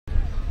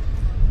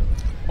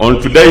On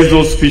today's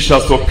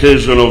auspicious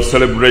occasion of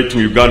celebrating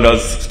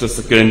Uganda's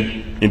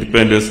 62nd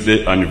Independence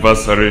Day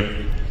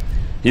anniversary,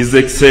 His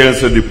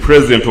Excellency the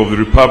President of the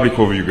Republic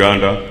of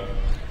Uganda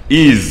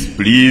is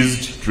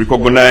pleased to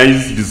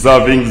recognize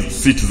deserving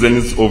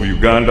citizens of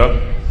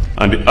Uganda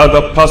and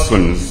other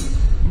persons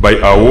by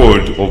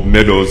award of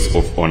medals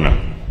of honor.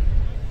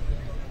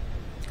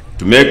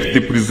 To make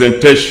the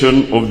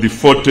presentation of the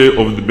 40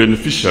 of the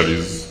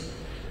beneficiaries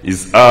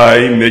is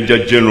I,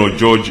 Major General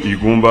George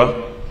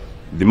Igumba,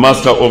 the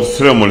Master of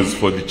Ceremonies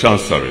for the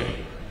Chancery.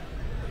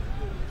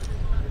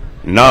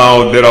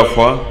 Now,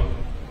 therefore,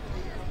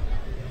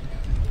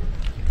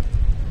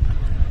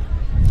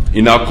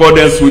 in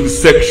accordance with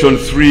Section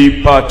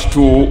 3, Part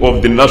 2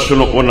 of the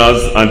National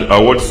Honors and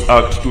Awards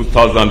Act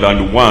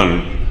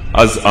 2001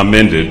 as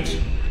amended,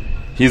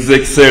 His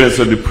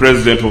Excellency the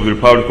President of the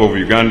Republic of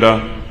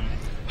Uganda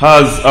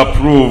has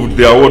approved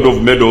the award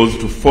of medals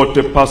to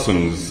 40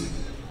 persons,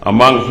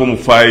 among whom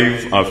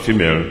 5 are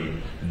female,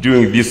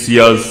 during this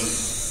year's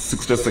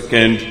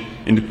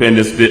 62nd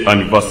Independence Day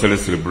anniversary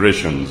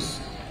celebrations.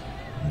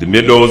 The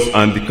medals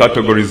and the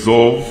categories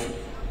of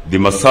the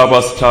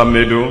Masaba Star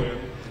Medal,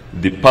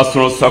 the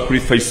Personal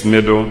Sacrifice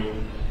Medal,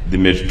 the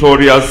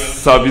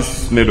Meritorious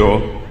Service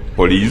Medal,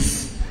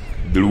 Police,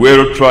 the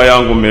Luero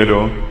Triangle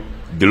Medal,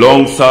 the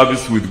Long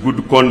Service with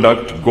Good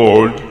Conduct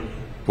Gold,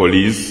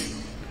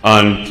 Police,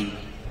 and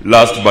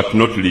last but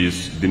not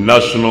least, the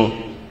National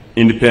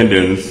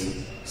Independence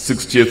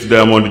 60th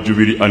Diamond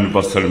Jubilee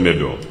Anniversary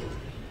Medal.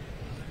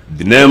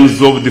 The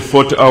names of the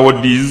 40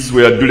 awardees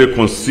were duly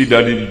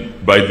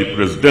considered by the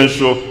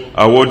Presidential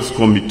Awards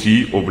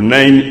Committee of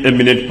 9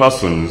 eminent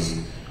persons,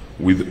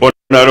 with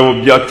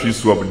Honorable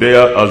Beatrice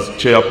Wabdea as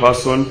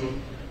chairperson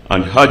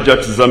and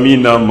Hajat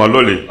Zamina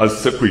Malole as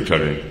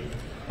secretary,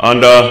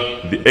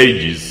 under the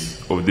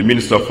aegis of the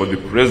Minister for the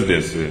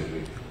Presidency,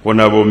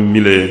 Honorable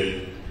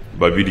Mile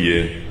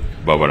Babirie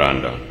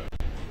Babaranda.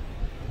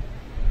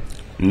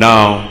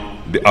 Now,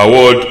 the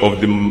award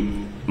of the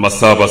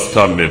Masaba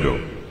Star Medal.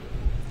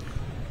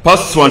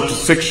 Pursuant to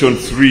Section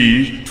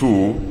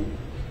 3(2),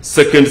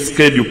 Second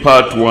Schedule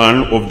Part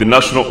 1 of the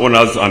National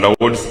Honors and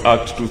Awards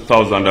Act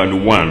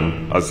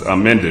 2001 as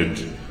amended,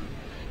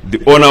 the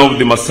honor of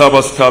the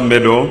Masaba Star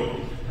Medal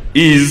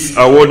is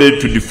awarded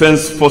to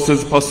Defense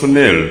Forces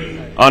personnel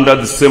under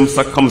the same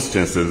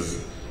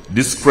circumstances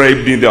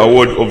described in the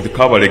award of the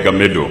Kabalega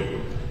Medal,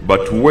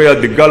 but where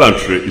the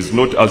gallantry is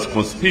not as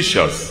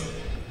conspicuous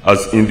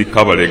as in the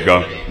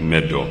Kabalega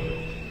Medal.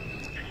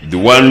 The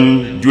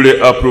one duly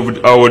approved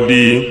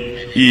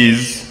awardee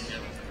is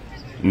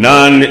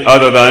none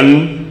other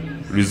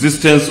than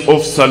Resistance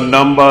Officer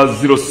number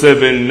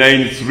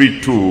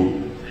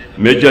 07932,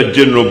 Major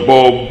General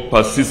Bob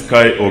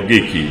Pasiskai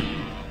Ogeki.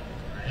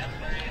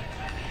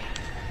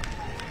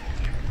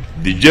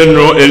 The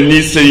General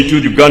enlisted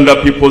into the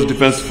Uganda People's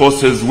Defense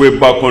Forces way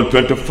back on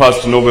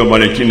 21st November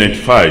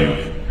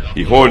 1995.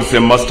 He holds a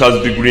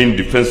master's degree in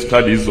Defense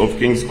Studies of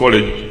King's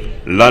College,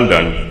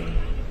 London,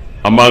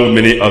 among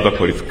many other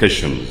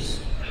qualifications.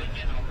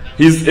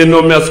 His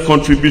enormous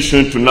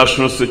contribution to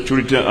national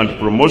security and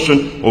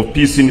promotion of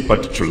peace in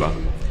particular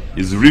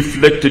is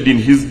reflected in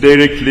his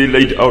directly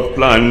laid out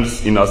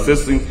plans in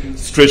assessing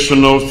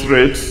situational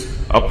threats,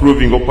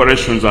 approving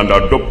operations, and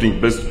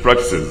adopting best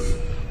practices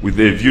with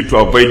a view to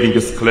avoiding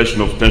escalation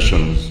of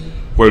tensions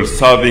while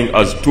serving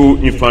as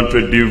 2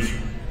 Infantry Div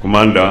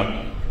Commander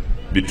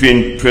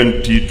between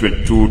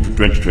 2022 to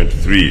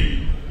 2023.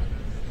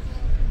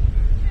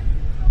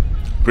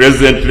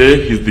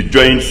 Presently, he is the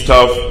Joint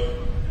Staff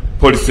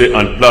Policy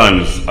and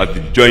Plans at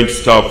the Joint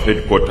Staff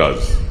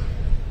Headquarters.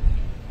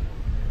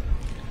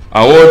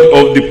 Award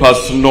of the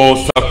Personal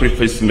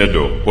Sacrifice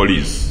Medal,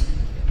 Police.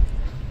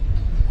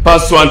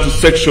 Pursuant to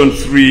Section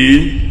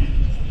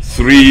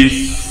 3(3),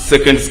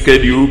 Second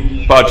Schedule,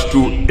 Part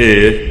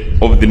 2A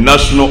of the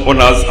National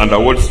Honors and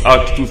Awards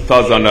Act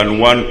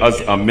 2001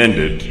 as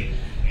amended,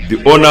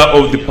 the honor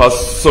of the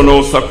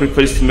Personal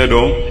Sacrifice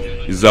Medal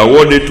is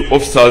awarded to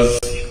officers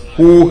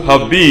who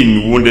have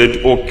been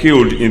wounded or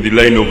killed in the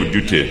line of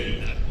duty.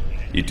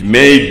 It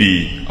may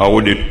be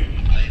awarded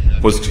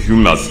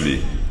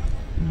posthumously.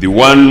 The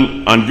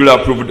one and duly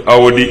approved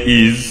awardee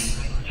is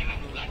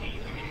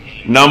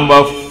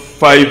number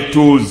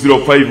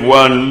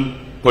 52051,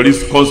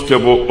 Police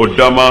Constable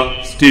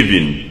Odama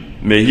Stephen.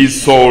 May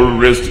his soul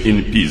rest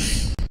in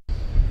peace.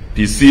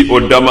 PC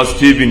Odama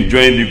Stephen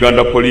joined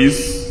Uganda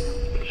Police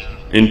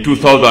in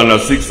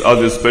 2006 as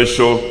a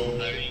special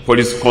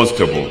police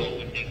constable.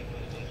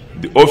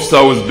 The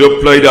officer was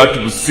deployed at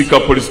Busika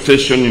Police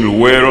Station in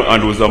Luwero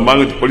and was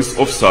among the police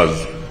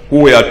officers who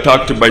were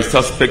attacked by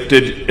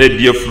suspected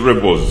ADF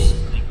rebels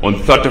on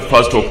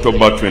 31st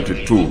October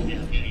 22.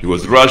 He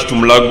was rushed to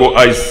Mulago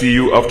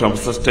ICU after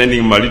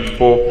sustaining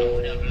multiple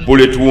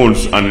bullet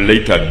wounds and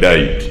later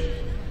died.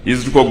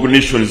 His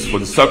recognition is for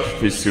the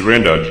sacrifice he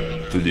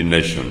rendered to the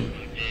nation.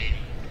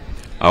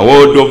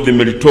 Award of the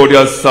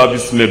Meritorious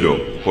Service Medal,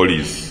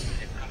 Police.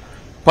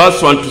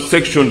 Pursuant to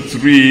Section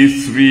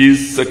 3(3),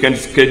 Second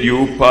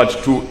Schedule, Part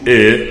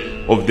 2A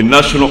of the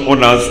National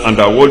Honors and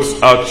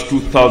Awards Act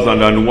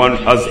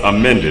 2001 as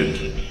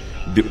amended,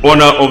 the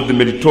honor of the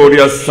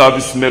Meritorious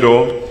Service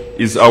Medal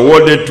is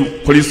awarded to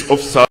police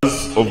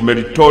officers of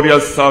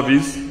meritorious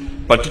service,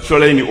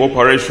 particularly in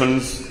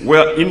operations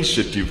where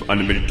initiative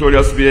and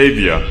meritorious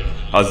behavior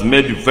has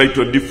made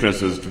vital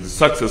differences to the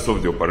success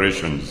of the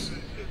operations.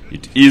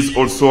 It is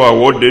also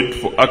awarded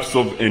for acts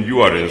of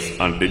endurance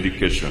and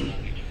dedication.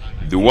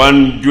 The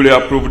one duly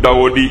approved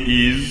awardee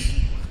is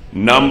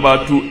number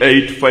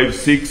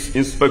 2856,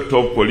 Inspector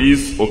of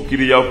Police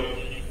Okiria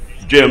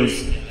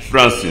James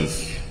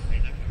Francis.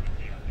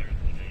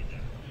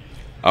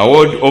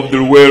 Award of the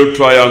Royal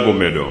Triangle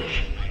Medal.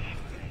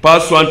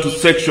 Pursuant to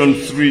Section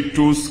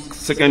 3.2,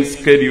 Second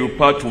Schedule,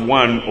 Part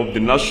 1 of the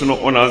National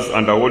Honors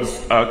and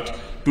Awards Act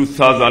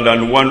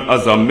 2001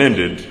 as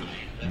amended,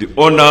 the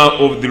honor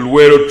of the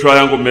Royal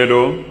Triangle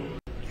Medal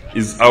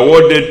is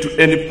awarded to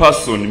any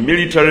person,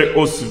 military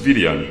or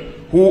civilian,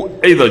 who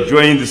either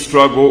joined the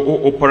struggle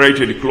or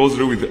operated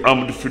closely with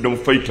armed freedom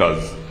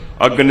fighters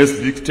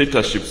against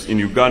dictatorships in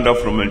Uganda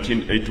from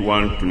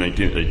 1981 to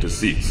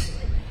 1986.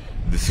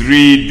 The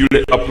three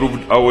duly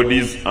approved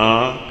awardees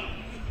are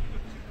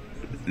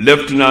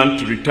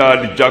Lieutenant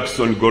Retired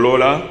Jackson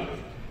Golola,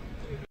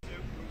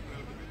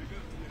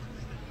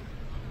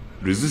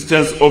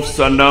 Resistance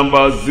Officer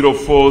number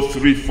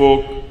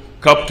 0434,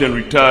 Captain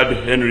Retired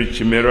Henry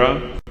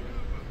Chimera,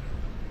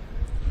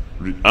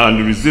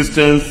 and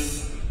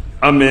Resistance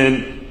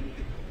Amen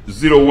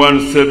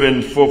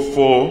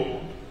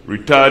 01744,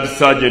 Retired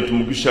Sergeant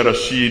Mugisha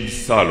Rashid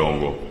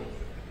Salongo.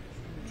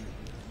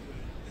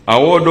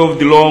 Award of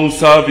the Long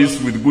Service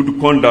with Good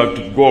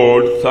Conduct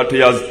Gold 30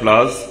 years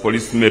plus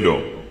Police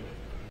Medal.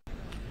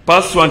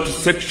 Pursuant to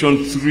Section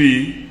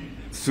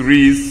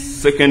 3.3,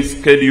 Second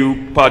Schedule,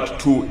 Part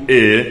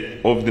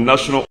 2A of the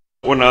National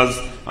Honors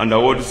and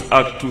Awards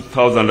Act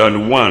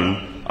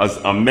 2001 as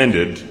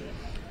amended,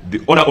 the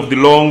honor of the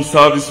Long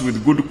Service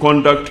with Good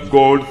Conduct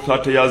Gold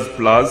 30 years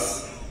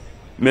plus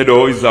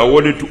medal is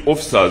awarded to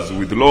officers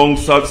with long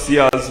service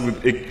years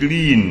with a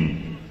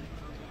clean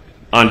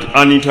and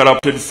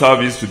uninterrupted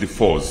service to the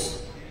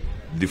force.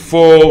 The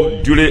four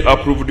duly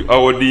approved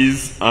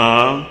awardees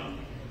are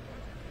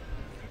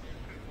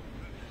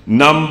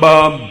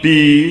number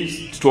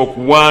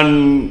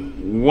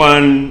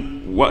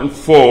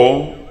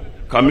B/1114,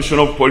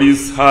 Commissioner of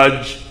Police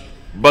Haj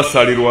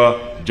Basalirwa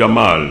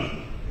Jamal,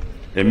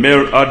 a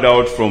male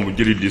adult from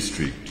Bugiri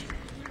District,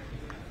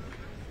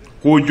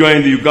 who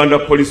joined the Uganda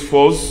Police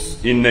Force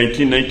in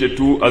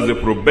 1992 as a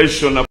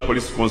probationer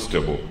police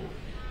constable.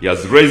 He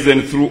has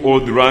risen through all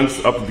the ranks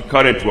up to the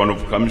current one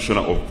of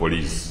Commissioner of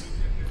Police.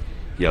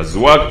 He has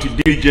worked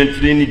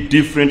diligently in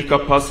different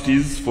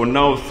capacities for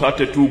now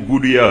 32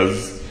 good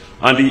years,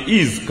 and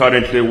he is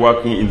currently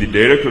working in the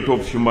Directorate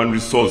of Human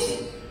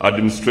Resource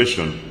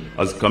Administration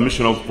as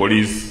Commissioner of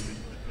Police,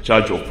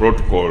 Charge of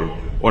Protocol,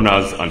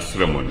 Honors and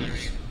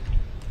Ceremonies.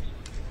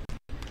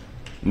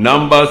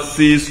 Number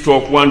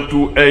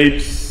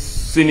C/128,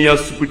 Senior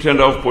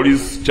Superintendent of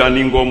Police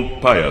Chaningom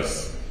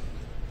Pius,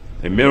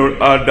 a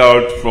male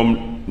adult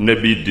from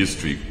Nebi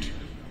District.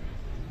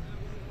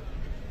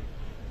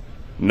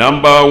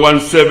 Number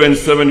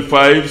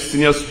 1775,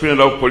 Senior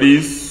Superintendent of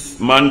Police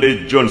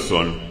Monday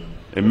Johnson,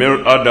 a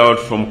male adult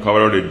from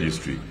Kawarole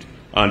District.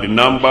 And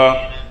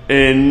number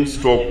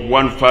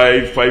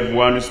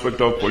N/1551,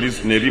 Inspector of Police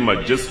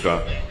Nerima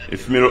Jessica, a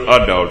female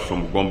adult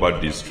from Gomba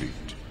District.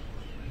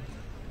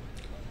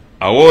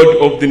 Award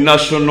of the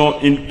National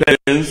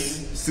Independence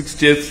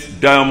 60th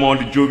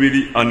Diamond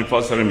Jubilee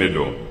Anniversary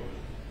Medal.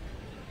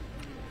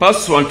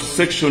 Pursuant to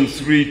Section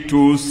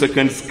 3.2,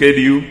 Second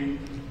Schedule,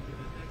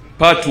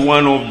 Part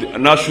 1 of the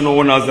National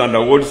Honors and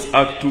Awards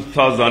Act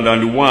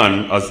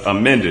 2001 as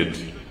amended,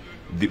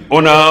 the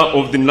honor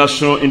of the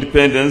National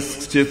Independence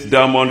 60th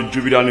Diamond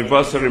Jubilee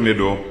Anniversary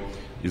Medal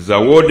is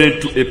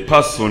awarded to a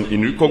person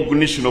in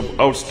recognition of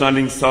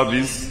outstanding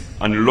service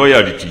and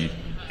loyalty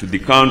to the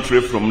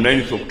country from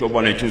 9th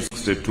October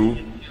 1962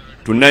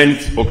 to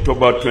 9th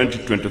October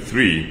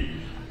 2023,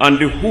 and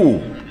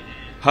who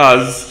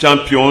has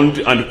championed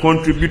and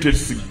contributed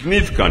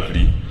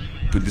significantly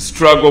to the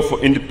struggle for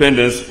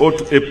independence, or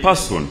to a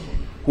person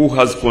who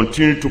has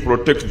continued to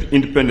protect the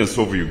independence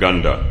of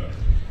Uganda.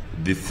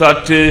 The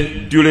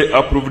 30 duly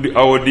approved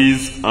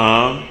awardees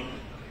are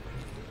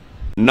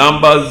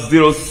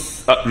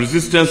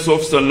Resistance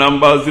Officer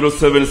number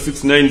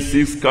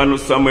 07696, Colonel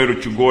Samuel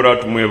Chigora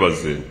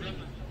Tumwebaze.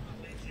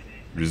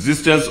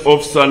 Resistance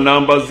Officer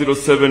number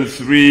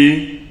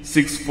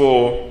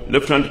 07364,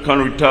 Lieutenant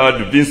Colonel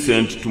Retired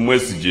Vincent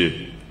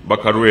Tumwesije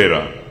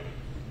Bakarwera.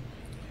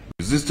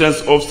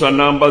 Resistance Officer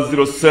number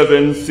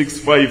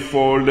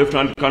 07654,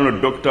 Lieutenant Colonel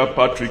Dr.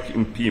 Patrick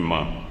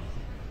Impima.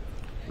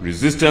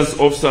 Resistance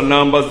Officer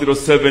number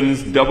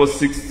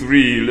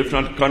 07663,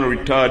 Lieutenant Colonel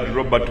Retired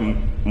Robert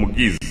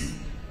Mugiz.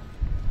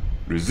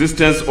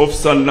 Resistance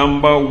Officer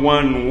number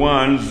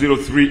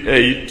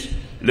 11038,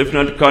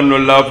 Lieutenant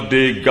Colonel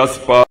Loveday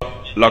Gaspar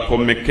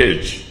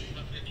Lakomekej.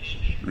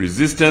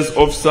 Resistance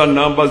Officer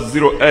number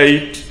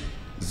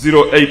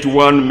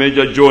 08081,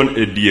 Major John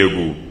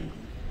Ediegu.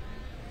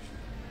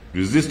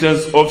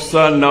 Resistance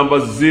Officer number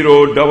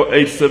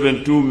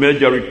 08872,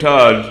 Major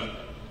Retired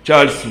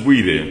Charles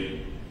Bwire.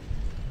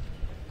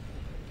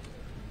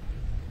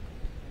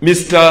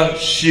 Mr.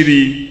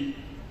 Shiri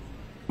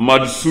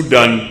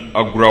Madhusudan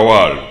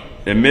Agrawal,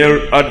 a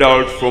male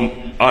adult from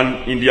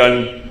an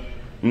Indian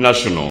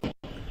national.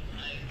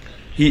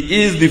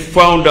 He is the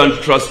founder and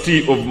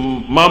trustee of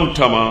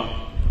Mamtama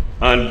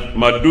and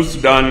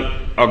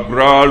Madhusudan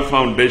Agrawal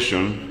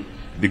Foundation.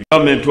 The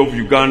government of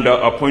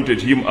Uganda appointed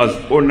him as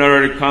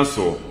Honorary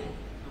Consul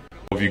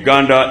of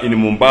Uganda in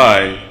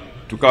Mumbai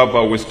to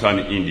cover Western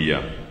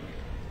India.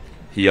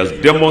 He has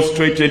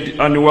demonstrated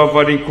an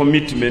unwavering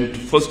commitment to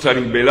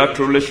fostering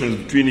bilateral relations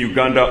between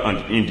Uganda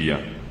and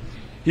India.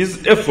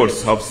 His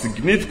efforts have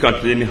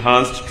significantly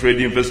enhanced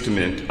trade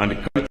investment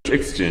and cultural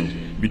exchange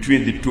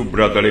between the two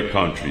brotherly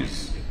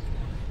countries.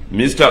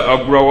 Mr.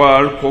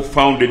 Agrawal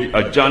co-founded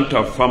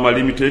Ajanta Pharma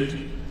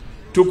Limited,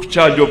 took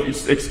charge of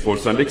its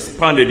exports and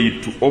expanded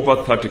it to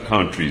over 30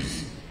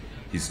 countries.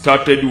 He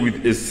started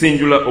with a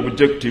singular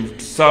objective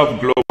to serve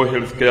global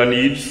healthcare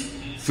needs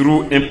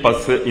through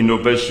empathy,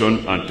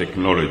 innovation, and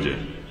technology.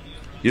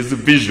 His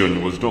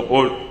vision was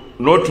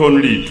not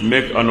only to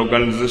make an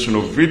organization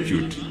of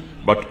repute,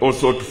 but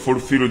also to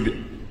fulfill the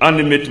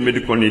unmet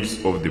medical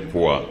needs of the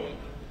poor.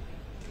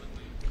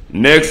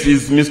 Next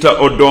is Mr.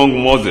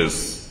 Odong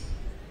Moses,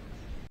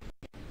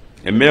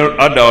 a male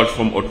adult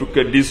from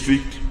Otuke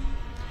district.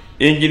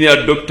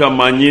 Engineer Dr.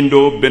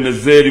 Manyindo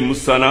Benezeri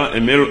Musana, a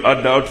male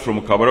adult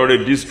from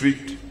Kabarore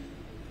district.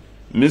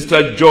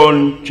 Mr.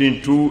 John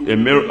Chintu, a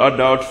male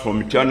adult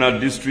from Mityana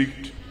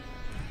district.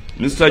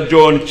 Mr.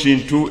 John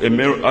Chintu, a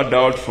male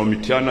adult from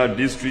Mityana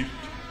district.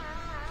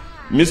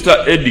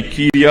 Mr. Eddie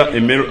Kiria, a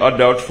male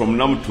adult from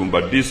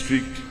Namutumba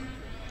district.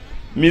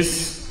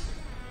 Miss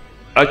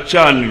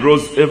Achan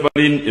Rose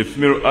Evelyn, a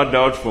female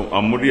adult from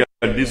Amuria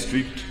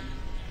district.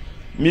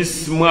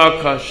 Miss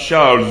Mwaka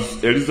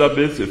Charles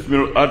Elizabeth, a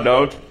female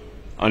adult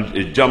and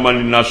a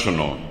German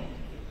national.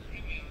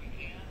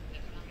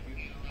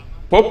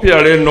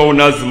 Popularly known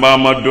as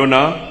Mama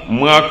Donna,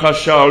 Mwaka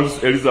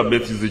Charles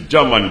Elizabeth is a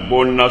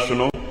German-born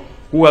national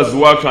who has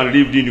worked and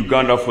lived in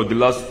Uganda for the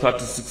last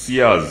 36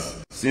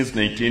 years, since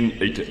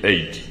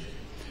 1988.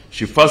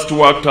 She first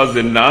worked as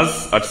a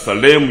nurse at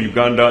Salem,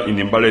 Uganda in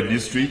Mbale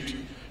district,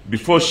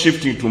 before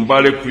shifting to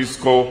Mbale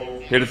Crisco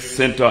Health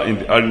Center in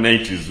the early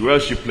 90s, where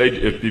she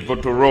played a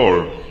pivotal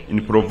role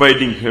in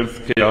providing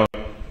health care,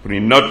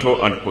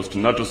 prenatal and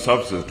postnatal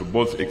services to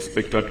both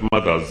expectant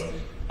mothers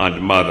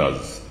and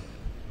mothers.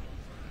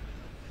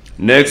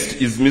 Next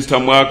is Mr.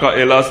 Mwaka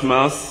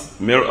Erasmus,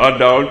 male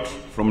adult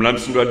from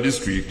Lamsungwa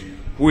district,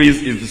 who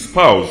is the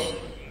spouse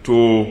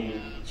to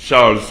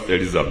Charles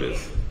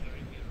Elizabeth.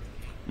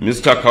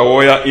 Mr.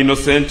 Kawoya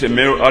Innocent, a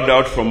male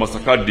adult from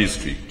Masaka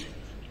district.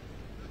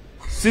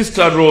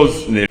 Sister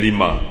Rose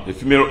Nerima, a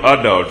female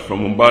adult from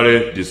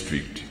Umbare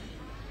district.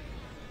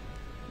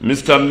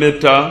 Mr.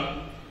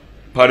 Mehta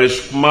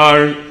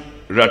Pareshkumar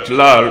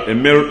Ratlar, a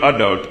male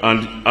adult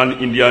and an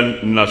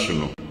Indian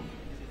national,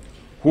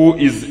 who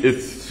is a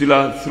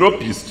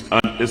philanthropist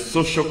and a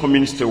social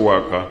community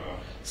worker,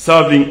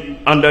 serving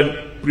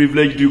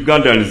underprivileged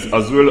Ugandans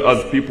as well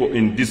as people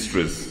in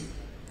distress.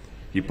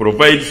 He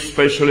provides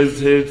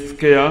specialized health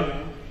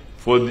care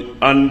for the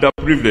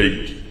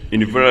underprivileged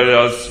in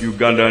various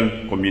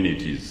Ugandan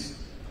communities.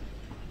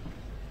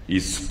 He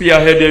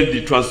spearheaded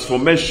the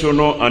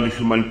transformational and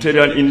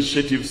humanitarian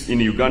initiatives in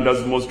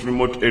Uganda's most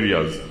remote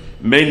areas,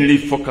 mainly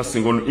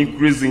focusing on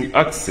increasing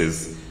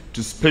access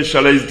to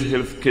specialized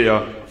health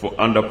care for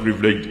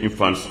underprivileged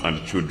infants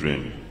and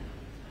children.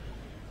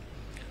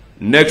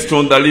 Next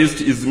on the list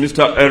is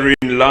Mr.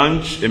 Erin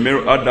Lange, a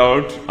male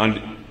adult and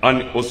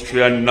an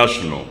Austrian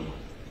national.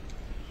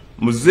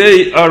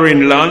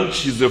 Museveni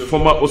Maj is a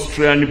former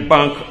Austrian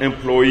bank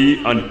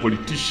employee and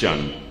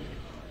politician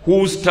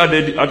who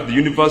studied at the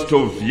University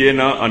of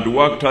Vienna and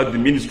worked at the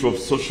Ministry of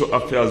Social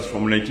Affairs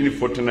from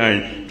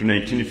 1949 to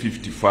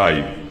 1955.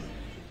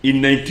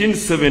 In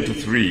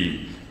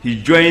 1973,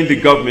 he joined the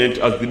government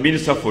as the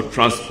Minister for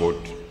Transport.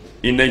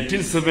 In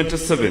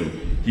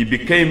 1977, he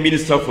became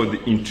Minister for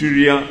the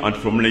Interior, and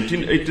from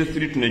 1983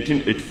 to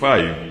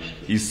 1985,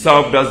 he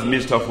served as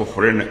Minister for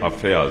Foreign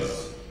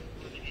Affairs.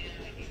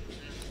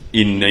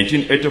 In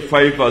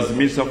 1985, as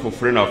Minister for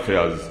Foreign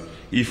Affairs,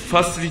 he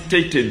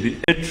facilitated the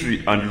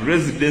entry and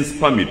residence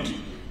permit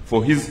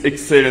for His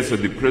Excellency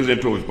the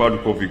President of the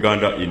Republic of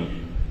Uganda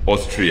in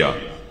Austria.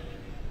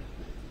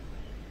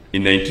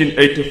 In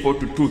 1984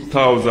 to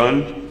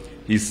 2000,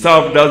 he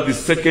served as the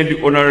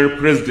second honorary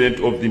president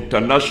of the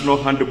International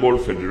Handball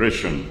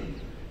Federation.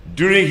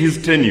 During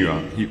his tenure,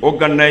 he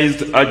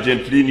organized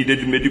urgently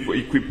needed medical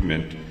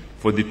equipment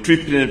for the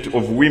treatment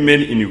of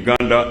women in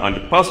Uganda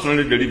and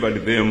personally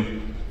delivered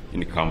them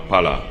in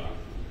Kampala.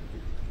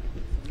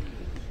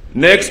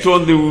 Next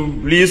on the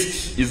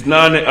list is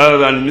none other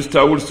than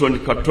Mr. Wilson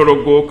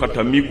Katorogo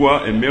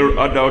Katamigwa, a male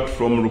adult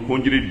from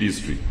Rukunjiri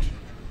district.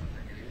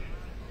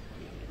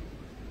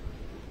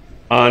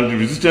 and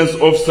Resistance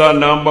Officer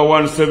number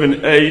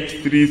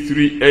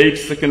 178338,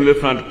 Second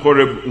Lieutenant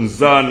Koreb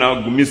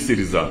Nzana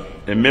Gumisiriza,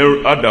 a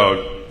male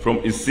adult from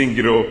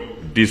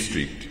Isingiro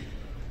District.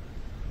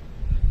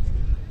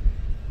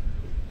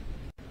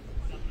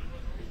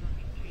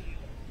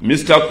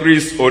 Mr.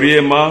 Chris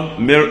Oriema,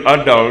 male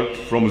adult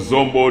from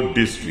Zombo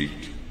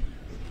District.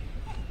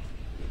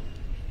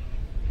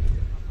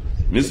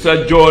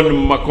 Mr. John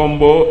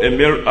Makombo, a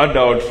male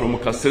adult from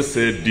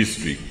Kasese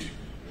District.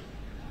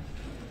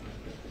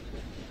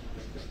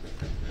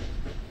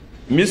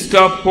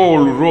 Mr.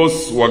 Paul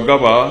Ross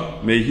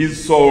Wagaba, may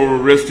his soul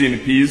rest in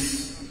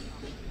peace,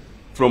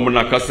 from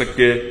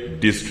Nakaseke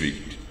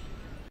District.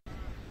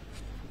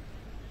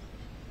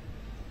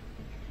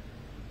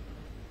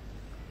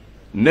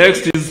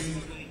 Next is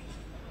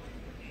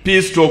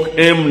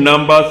P/M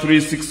number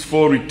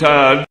 364,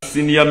 retired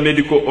Senior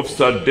Medical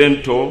Officer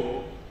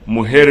Dental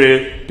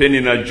Muhere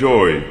Penina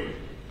Joy,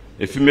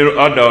 a female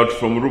adult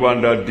from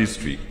Rwanda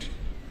District.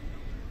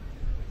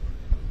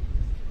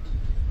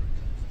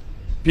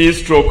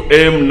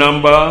 P/M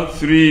number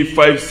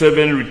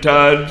 357,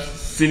 retired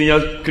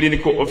Senior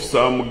Clinical Officer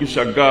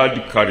Mugisha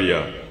Gad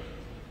Karia.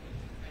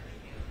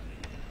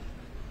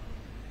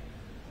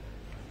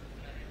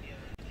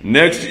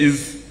 Next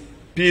is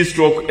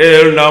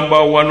P/L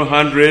number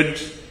 100,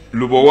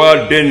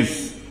 Lubowa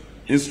Dennis,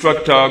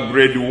 Instructor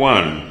Grade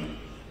 1.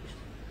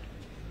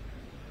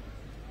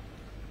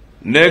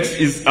 Next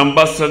is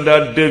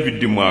Ambassador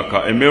David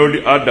Dimwaka, a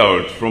male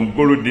adult from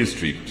Gulu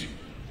District.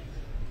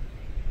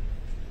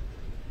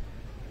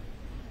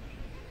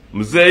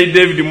 Mzee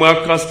David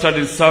Dimwaka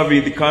started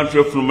serving the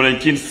country from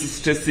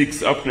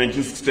 1966 up to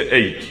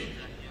 1968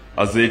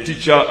 as a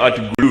teacher at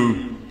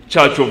Gulu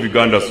Church of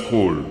Uganda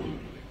School.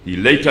 He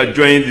later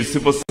joined the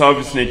civil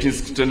service in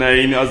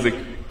 1969 as a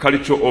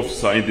cultural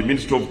officer in the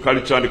Ministry of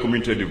Culture and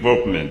Community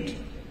Development.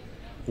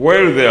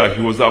 While there,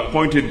 he was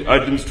appointed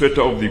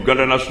administrator of the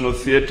Uganda National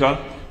Theatre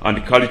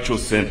and Cultural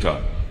Center.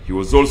 He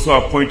was also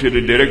appointed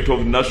the director of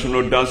the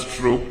National Dance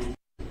Troupe,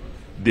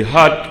 the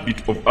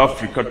Heartbeat of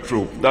Africa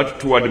troupe that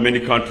toured many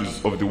countries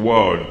of the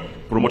world,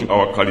 promoting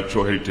our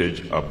cultural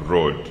heritage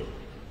abroad.